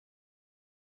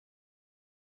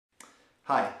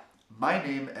Hi, my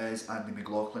name is Andy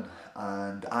McLaughlin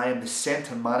and I am the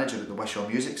Centre Manager at the Wishaw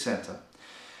Music Centre.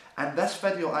 In this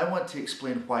video I want to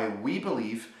explain why we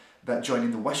believe that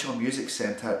joining the Wishaw Music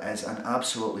Centre is an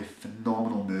absolutely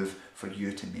phenomenal move for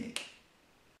you to make.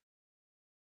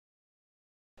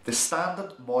 The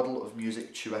standard model of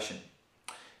music tuition.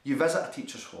 You visit a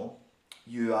teacher's home,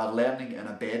 you are learning in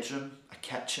a bedroom, a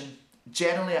kitchen,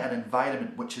 generally an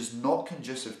environment which is not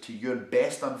conducive to your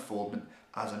best unfoldment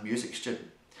as a music student.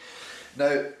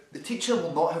 Now, the teacher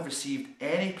will not have received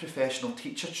any professional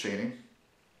teacher training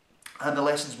and the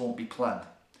lessons won't be planned.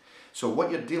 So what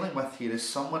you're dealing with here is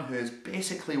someone who is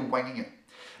basically winging it.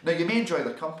 Now, you may enjoy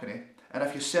their company, and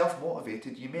if you're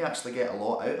self-motivated, you may actually get a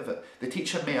lot out of it. The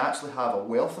teacher may actually have a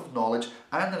wealth of knowledge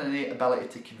and an innate ability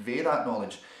to convey that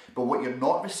knowledge, but what you're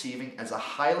not receiving is a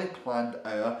highly planned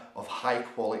hour of high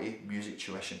quality music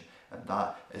tuition, and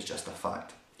that is just a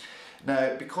fact.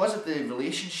 Now, because of the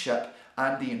relationship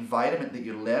and the environment that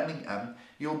you're learning in,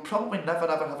 you'll probably never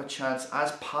ever have a chance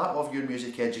as part of your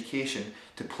music education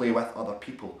to play with other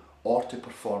people or to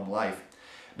perform live.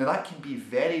 Now that can be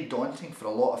very daunting for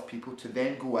a lot of people to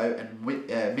then go out and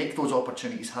make those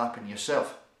opportunities happen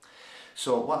yourself.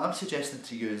 So what I'm suggesting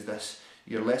to you is this: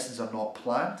 your lessons are not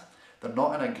planned, they're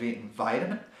not in a great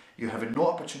environment, you're having no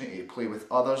opportunity to play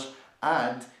with others,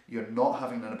 and you're not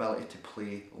having an ability to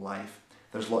play live.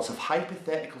 There's lots of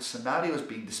hypothetical scenarios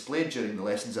being displayed during the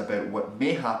lessons about what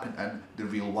may happen in the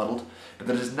real world, but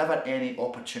there is never any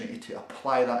opportunity to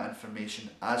apply that information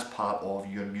as part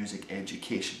of your music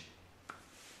education.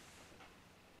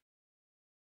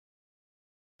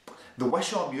 The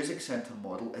Wishaw Music Centre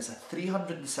model is a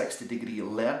 360-degree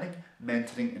learning,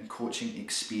 mentoring and coaching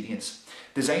experience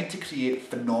designed to create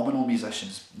phenomenal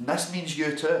musicians, and this means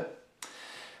you too.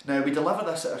 Now, we deliver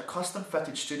this at our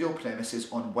custom-fitted studio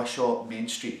premises on Wishaw Main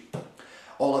Street.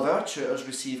 All of our tutors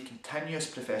receive continuous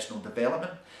professional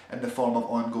development in the form of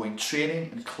ongoing training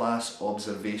and class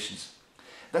observations.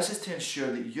 This is to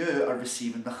ensure that you are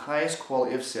receiving the highest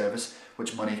quality of service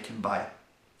which money can buy.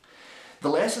 The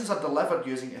lessons are delivered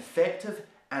using effective,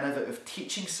 innovative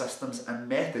teaching systems and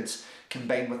methods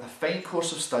combined with a fine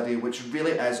course of study which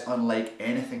really is unlike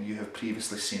anything you have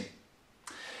previously seen.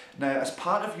 Now, as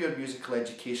part of your musical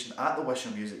education at the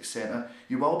Wishaw Music Centre,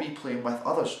 you will be playing with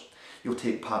others. You'll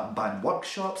take part in band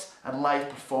workshops and live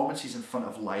performances in front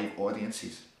of live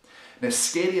audiences. Now,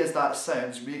 scary as that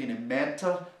sounds, we're going to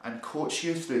mentor and coach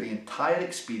you through the entire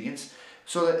experience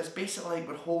so that it's basically like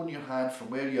we're holding your hand from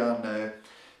where you are now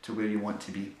to where you want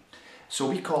to be. So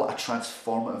we call it a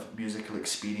transformative musical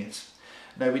experience.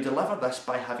 Now, we deliver this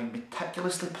by having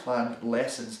meticulously planned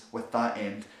lessons with that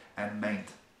end in mind.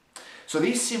 So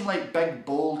these seem like big,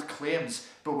 bold claims,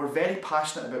 but we're very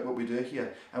passionate about what we do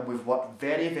here, and we've worked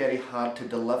very, very hard to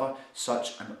deliver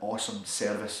such an awesome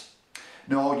service.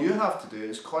 Now, all you have to do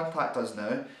is contact us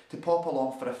now to pop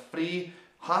along for a free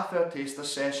half-hour taster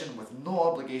session with no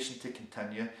obligation to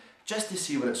continue, just to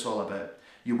see what it's all about.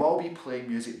 You will be playing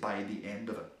music by the end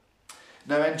of it.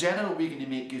 Now, in general, we're going to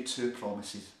make you two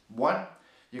promises. One,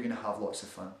 you're going to have lots of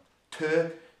fun.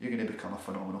 Two, you're going to become a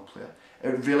phenomenal player.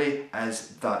 It really is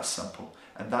that simple,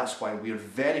 and that's why we're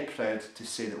very proud to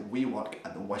say that we work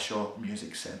at the Wishaw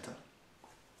Music Centre.